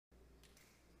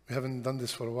We haven't done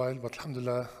this for a while, but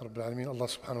alhamdulillah, Rabbil Alameen, Allah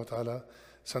subhanahu wa ta'ala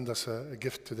sent us a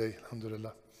gift today,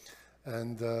 alhamdulillah.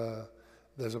 And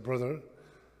there's a brother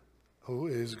who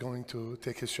is going to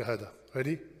take his shahada.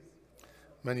 Ready?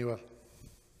 Manuel.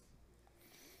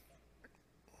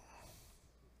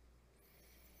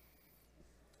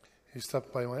 He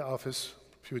stopped by my office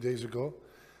a few days ago,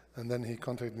 and then he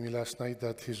contacted me last night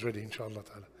that he's ready, inshallah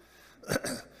ta'ala.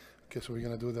 Okay, so we're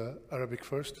going to do the Arabic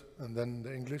first, and then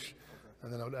the English,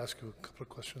 and then I'll ask you a couple of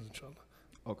questions, inshallah.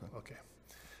 Okay. Okay.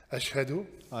 Ashhadu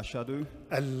Ashhadu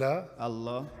alla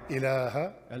Allah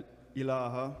ilaha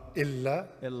ilaha illa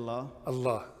illa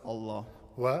Allah Allah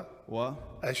wa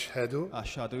ashhadu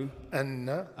ashhadu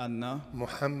anna anna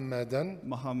Muhammadan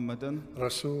Muhammadan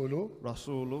Rasulu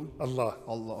Rasulu Allah.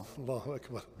 Allah. Allahu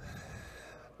Akbar.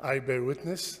 I bear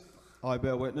witness I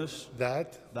bear witness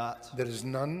that that there is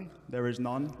none there is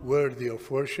none worthy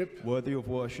of worship worthy of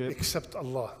worship except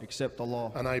Allah. except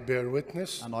Allah. And I bear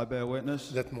witness And I bear witness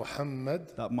that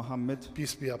Muhammad, that Muhammad,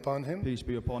 peace be upon him, peace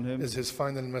be upon him, is his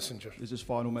final messenger. is his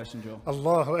final messenger.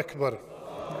 Allahu Akbar.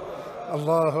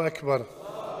 Allahu Akbar.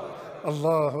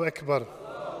 Allahu Akbar.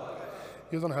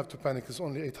 You don't have to panic, there's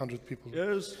only 800 people.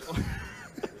 Yes.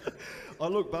 I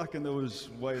look back and there was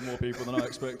way more people than I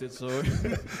expected, so.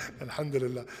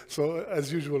 Alhamdulillah. So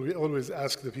as usual, we always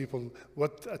ask the people,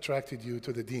 what attracted you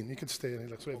to the deen? You can stay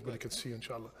so everybody can see you,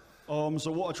 inshallah.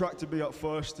 So what attracted me at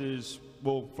first is,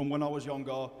 well, from when I was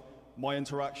younger, my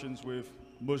interactions with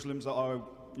Muslims that I,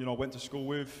 went to school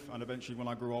with, and eventually when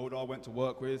I grew older, I went to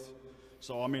work with.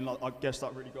 So I mean, I guess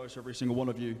that really goes to every single one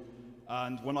of you.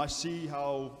 And when I see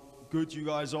how good you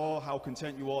guys are, how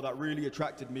content you are, that really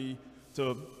attracted me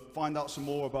to find out some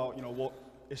more about, what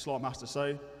Islam has to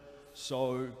say.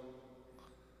 So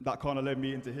that kind of led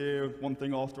me into here, one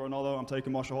thing after another. I'm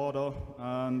taking my shahada,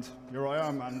 and here I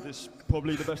am, and it's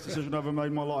probably the best decision I've ever made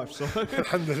in my life. So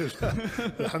Alhamdulillah.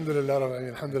 Alhamdulillah.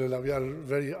 Alhamdulillah. We are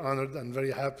very honored and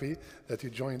very happy that you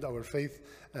joined our faith,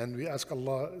 and we ask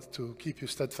Allah to keep you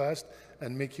steadfast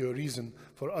and make you a reason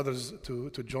for others to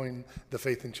join the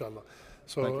faith, inshallah.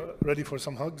 So, ready for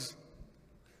some hugs?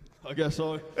 I guess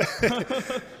so.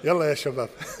 Yalla ya shabab.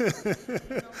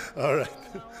 All right.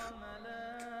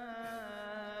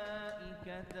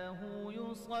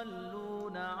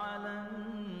 يصلون على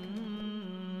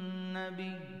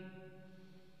النبي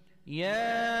يا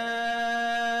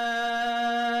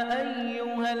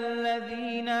أيها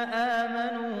الذين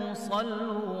آمنوا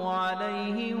صلوا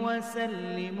عليه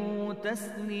وسلموا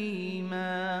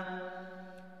تسليما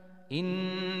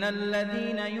إن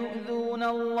الذين يؤذون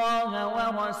الله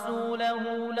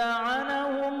ورسوله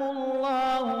لعنهم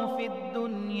الله في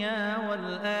الدنيا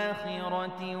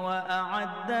والآخرة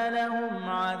وأعد لهم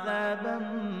عذابا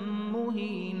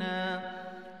مهينا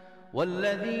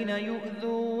والذين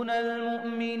يؤذون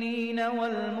المؤمنين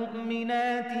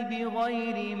والمؤمنات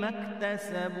بغير ما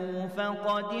اكتسبوا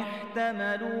فقد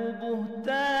احتملوا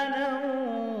بهتانا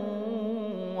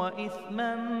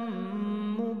وإثما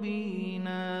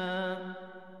مبينا